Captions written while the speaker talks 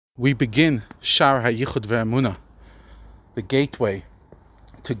we begin Shar HaYichud Ve'emunah, the gateway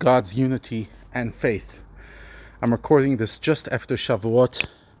to God's unity and faith. I'm recording this just after Shavuot,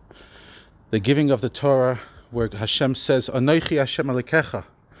 the giving of the Torah, where Hashem says, Anochi Hashem Elokecha,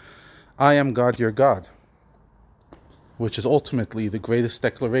 I am God your God, which is ultimately the greatest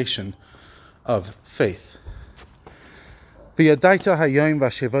declaration of faith. V'yadaita hayom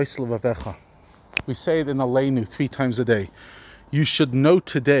v'ashevois levavecha. We say it in Aleinu 3 times a day. You should know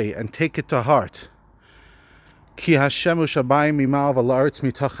today and take it to heart. Ki Hashem ushabayim mimal v'la'aretz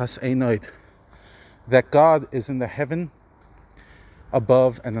mitachas einoid. That God is in the heaven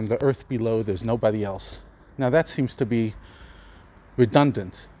above and on the earth below. There's nobody else. Now that seems to be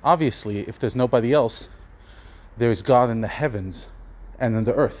redundant. Obviously, if there's nobody else, there's God in the heavens and in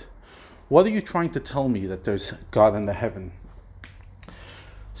the earth. What are you trying to tell me that there's God in the heaven?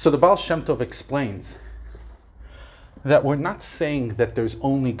 So the Baal Shem Tov explains that we're not saying that there's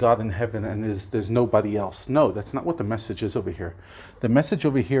only God in heaven and there's nobody else. No, that's not what the message is over here. The message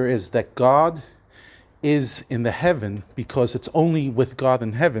over here is that God is in the heaven because it's only with God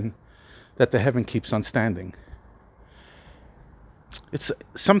in heaven that the heaven keeps on standing. It's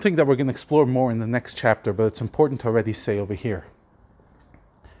something that we're going to explore more in the next chapter, but it's important to already say over here.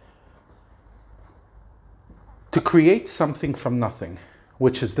 To create something from nothing,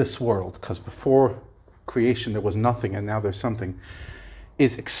 which is this world, because before creation there was nothing and now there's something,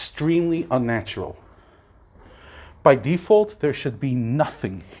 is extremely unnatural. By default, there should be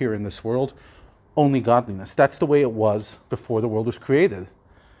nothing here in this world, only godliness. That's the way it was before the world was created,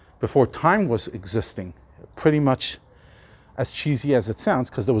 before time was existing. Pretty much as cheesy as it sounds,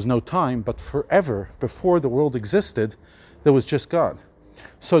 because there was no time, but forever, before the world existed, there was just God.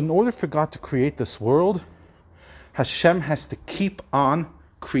 So in order for God to create this world, Hashem has to keep on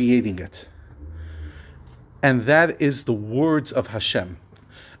creating it. And that is the words of Hashem.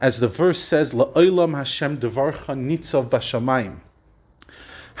 As the verse says, La'olam Hashem devarcha nitzav bashamayim.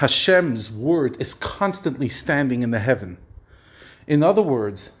 Hashem's word is constantly standing in the heaven. In other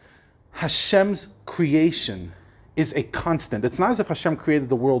words, Hashem's creation is a constant. It's not as if Hashem created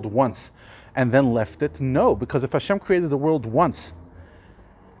the world once and then left it. No, because if Hashem created the world once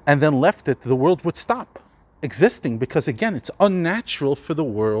and then left it, the world would stop existing, because again, it's unnatural for the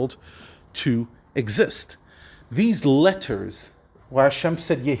world to exist. These letters, where Hashem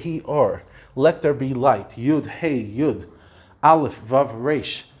said Yehi Or, let there be light, Yud, Hey, Yud, Aleph, Vav,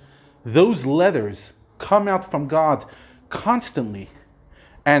 Resh, those letters come out from God constantly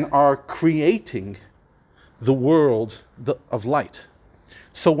and are creating the world of light.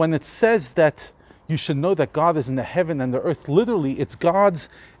 So when it says that you should know that God is in the heaven and the earth, literally it's God's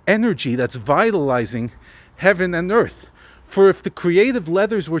energy that's vitalizing heaven and earth. For if the creative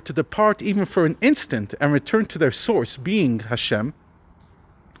letters were to depart even for an instant and return to their source, being Hashem,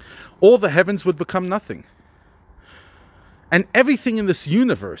 all the heavens would become nothing. And everything in this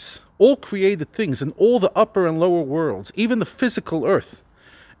universe, all created things and all the upper and lower worlds, even the physical earth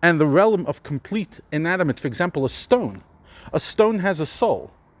and the realm of complete inanimate, for example, a stone. A stone has a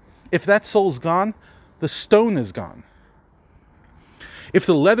soul. If that soul's gone, the stone is gone. If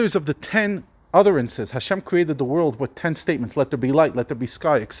the letters of the 10 utterances, Hashem created the world with 10 statements, let there be light, let there be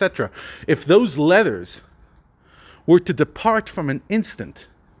sky, etc. If those letters were to depart for an instant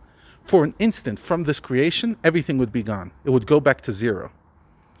from this creation, everything would be gone. It would go back to zero.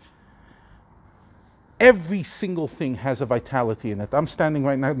 Every single thing has a vitality in it. I'm standing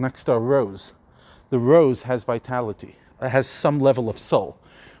right now next to a rose. The rose has vitality. It has some level of soul.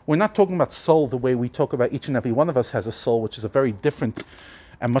 We're not talking about soul the way we talk about each and every one of us has a soul, which is a very different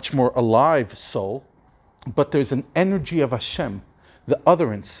and much more alive soul. But there's an energy of Hashem, the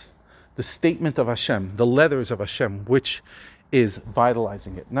utterance, the statement of Hashem, the letters of Hashem, which is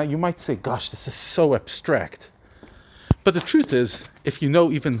vitalizing it. Now you might say, gosh, this is so abstract. But the truth is, if you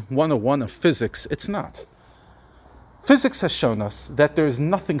know even 101 of physics, it's not. Physics has shown us that there's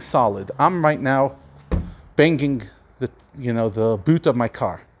nothing solid. I'm right now banging the boot of my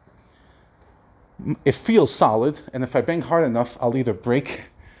car. It feels solid, and if I bang hard enough, I'll either break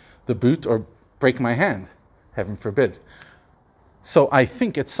the boot or break my hand, heaven forbid. So I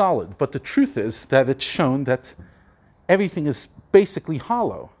think it's solid, but the truth is that it's shown that everything is basically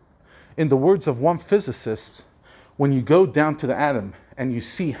hollow. In the words of one physicist, when you go down to the atom and you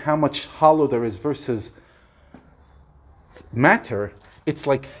see how much hollow there is versus matter, it's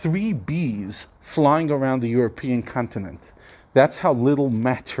like 3 bees flying around the European continent. That's how little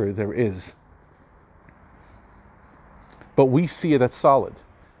matter there is. But we see it as solid.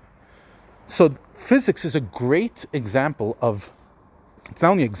 So physics is a great example of, it's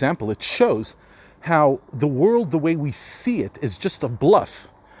not only an example, it shows how the world, the way we see it, is just a bluff.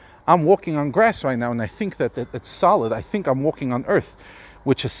 I'm walking on grass right now and I think that it's solid. I think I'm walking on earth,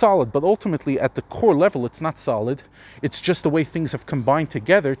 which is solid, but ultimately at the core level it's not solid. It's just the way things have combined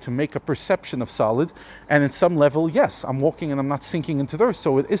together to make a perception of solid. And in some level, yes, I'm walking and I'm not sinking into the earth,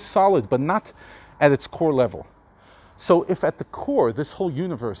 so it is solid, but not at its core level. So if at the core this whole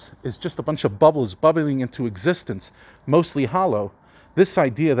universe is just a bunch of bubbles bubbling into existence, mostly hollow, this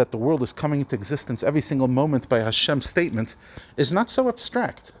idea that the world is coming into existence every single moment by Hashem's statement is not so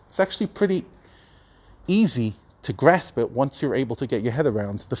abstract. It's actually pretty easy to grasp it once you're able to get your head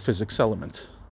around the physics element.